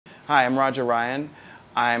Hi, I'm Roger Ryan.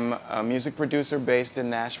 I'm a music producer based in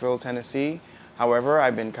Nashville, Tennessee. However,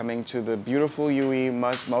 I've been coming to the beautiful UE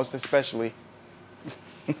most especially.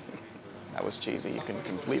 That was cheesy. You can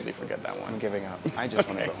completely forget that one. I'm giving up. I just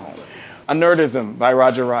want to go home. A Nerdism by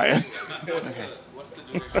Roger Ryan. Okay. What's the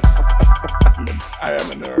duration? I am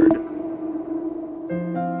a nerd.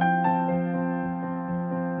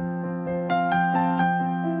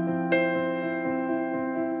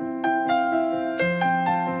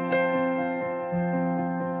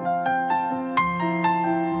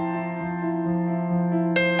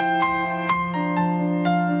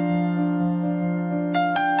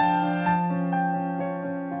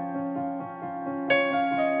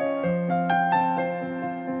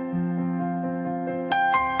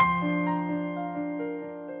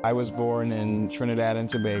 I was born in Trinidad and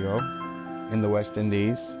Tobago in the West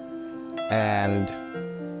Indies, and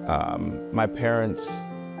my parents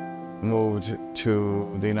moved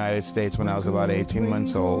to the United States when I was about 18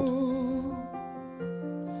 months old.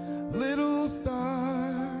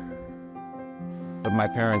 But my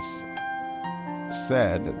parents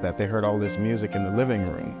said that they heard all this music in the living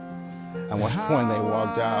room, and when they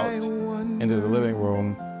walked out into the living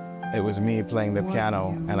room, it was me playing the piano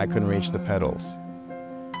and I couldn't reach the pedals.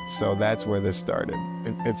 So that's where this started.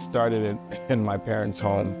 It started in my parents'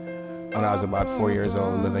 home when I was about 4 years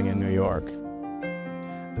old, living in New York.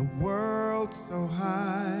 The world's so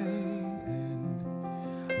high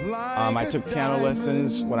and I took piano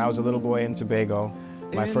lessons when I was a little boy in Tobago.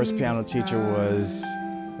 My first piano teacher was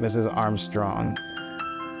Mrs. Armstrong.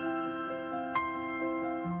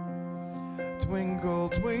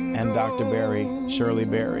 And Dr. Berry, Shirley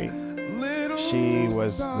Berry. She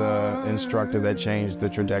was the instructor that changed the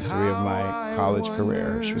trajectory of my college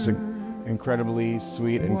career. She was incredibly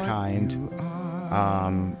sweet and kind.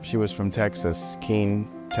 She was from Texas, Keene,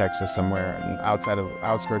 Texas, somewhere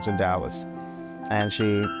outskirts of Dallas. And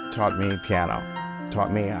she taught me piano,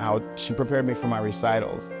 she prepared me for my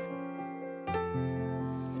recitals.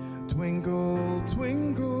 Twinkle,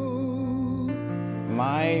 twinkle.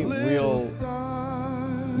 My real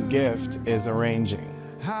gift is arranging.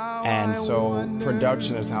 And so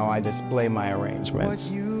production is how I display my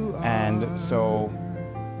arrangements. And so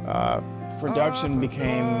production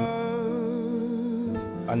became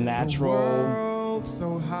a natural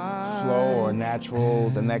flow or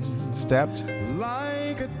the next step.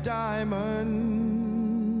 Like a diamond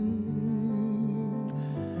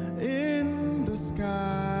in the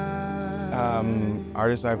sky.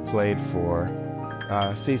 Artists I've played for,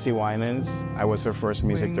 CeCe Winans. I was her first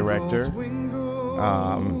music director.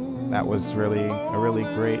 That was really a really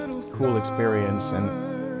great, cool experience, and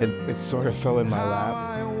it sort of fell in my lap.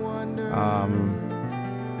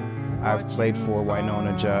 I've played for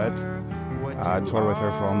Wynonna Judd. I toured with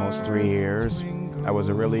her for almost 3 years. That was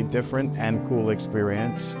a really different and cool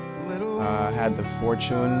experience. I had the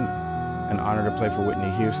fortune and honor to play for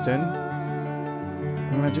Whitney Houston.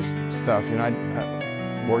 Just stuff, I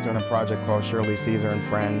worked on a project called Shirley Caesar and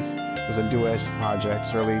Friends. It was a duet project.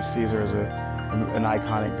 Shirley Caesar is an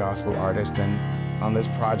iconic gospel artist, and on this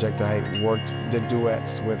project I did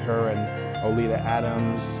duets with her and Oleta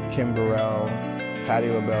Adams, Kim Burrell, Patti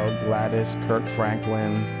LaBelle, Gladys, Kirk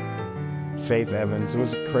Franklin, Faith Evans. It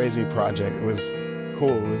was a crazy project. It was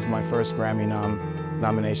cool. It was my first Grammy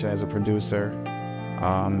nomination as a producer.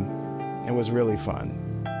 It was really fun.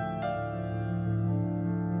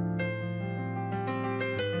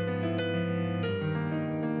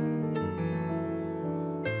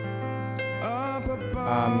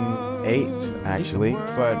 Eight, actually,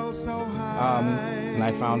 but and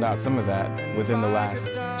I found out some of that within the last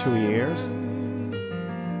 2 years.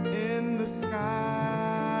 In the sky.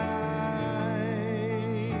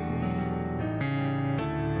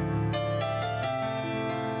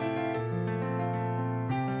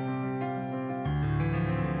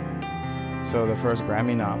 So the first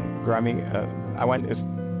Grammy I went, it's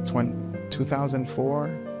 2004.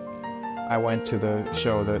 I went to the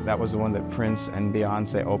show that was the one that Prince and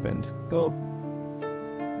Beyonce opened.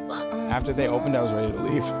 After they opened, I was ready to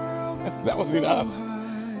leave. That was enough,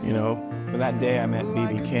 But that day I met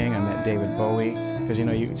B.B. King, I met David Bowie, because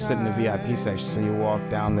you sit in the VIP section, so you walk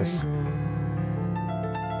down this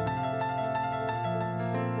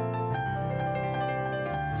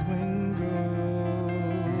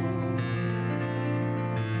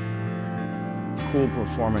cool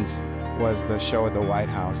performance was the show at the White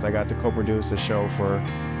House. I got to co-produce a show for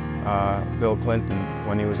Bill Clinton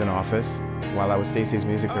when he was in office, while I was Stacey's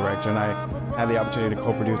music director, and I had the opportunity to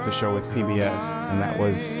co-produce the show with PBS, and that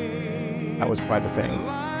was quite a thing.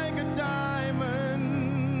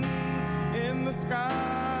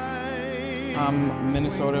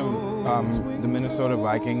 Minnesota, the Minnesota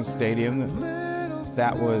Vikings Stadium,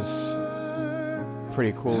 that was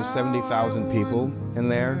pretty cool. 70,000 people in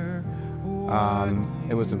there.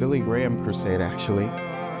 It was the Billy Graham crusade, actually,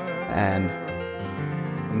 and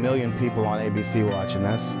 1 million people on ABC watching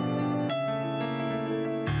us.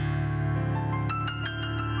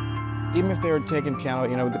 Even if they were taking piano,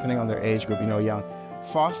 you know, depending on their age group, you know, young,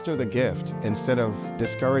 foster the gift instead of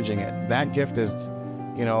discouraging it. That gift is,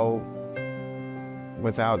 you know,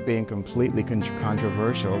 without being completely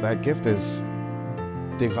controversial, that gift is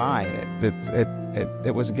divine.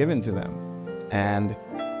 It was given to them. And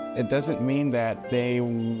it doesn't mean that they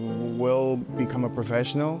will become a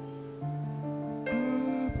professional.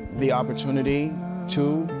 The opportunity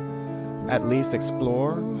to at least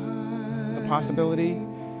explore the possibility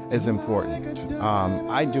is important.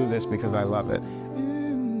 I do this because I love it.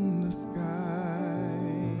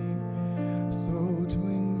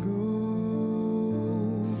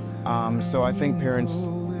 So I think parents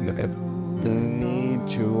need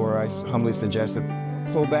to, or I humbly suggest it,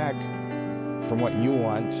 pull back from what you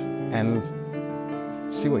want and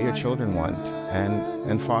see what your children want,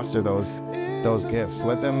 and foster those gifts.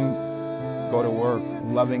 Let them go to work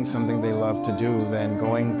loving something they love to do than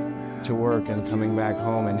going to work and coming back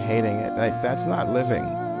home and hating it. Like, that's not living.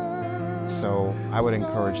 So I would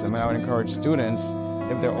encourage them, and I would encourage students,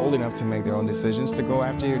 if they're old enough to make their own decisions, to go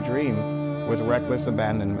after your dream with reckless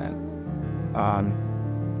abandonment.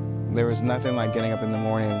 There is nothing like getting up in the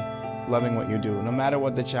morning, loving what you do, no matter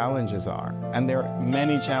what the challenges are. And there are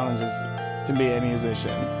many challenges to be a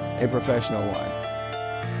musician, a professional one.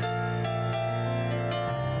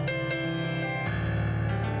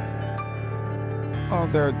 Oh,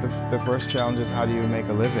 the first challenge is, how do you make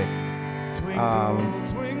a living?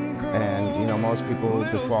 And you know, most people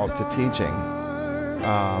default to teaching.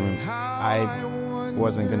 I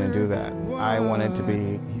wasn't going to do that. I wanted to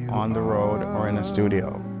be on the road or in a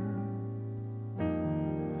studio.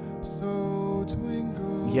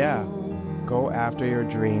 Yeah, go after your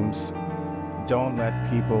dreams. Don't let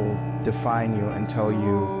people define you and tell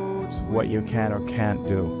you what you can or can't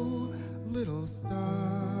do.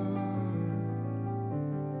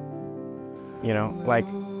 You know, like,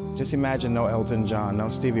 just imagine no Elton John, no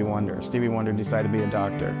Stevie Wonder. Stevie Wonder decided to be a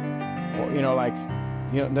doctor. Or, you know, like,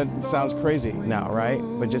 you know, that sounds crazy now, right?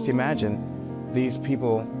 But just imagine these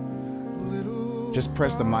people, just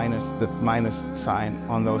press the minus sign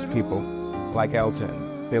on those people, like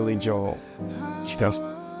Elton, Billy Joel, you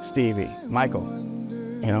know, Stevie, Michael.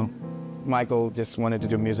 You know, Michael just wanted to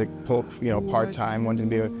do music, you know, part-time, wanted to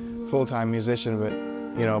be a full-time musician, but,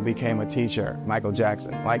 you know, became a teacher. Michael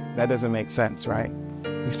Jackson. Like, that doesn't make sense, right?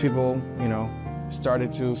 These people, you know,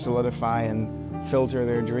 started to solidify and filter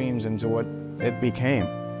their dreams into what it became.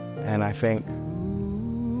 And I think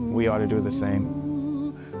we ought to do the same.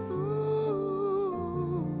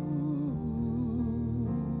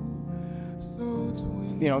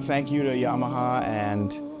 You know, thank you to Yamaha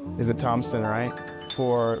and, is it Thomsun, right?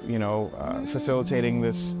 For, you know, facilitating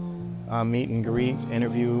this meet and greet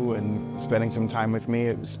interview and spending some time with me.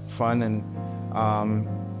 It was fun, and I'm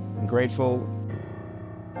grateful.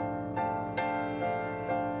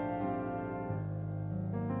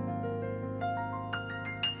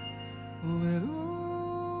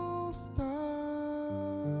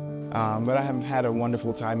 But I have had a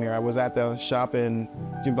wonderful time here. I was at the shop in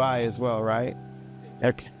Dubai as well, right?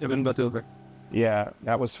 Yeah,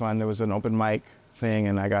 that was fun. There was an open mic thing,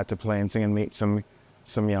 and I got to play and sing and meet some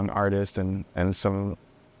young artists and some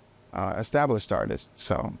established artists.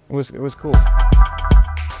 So it was cool.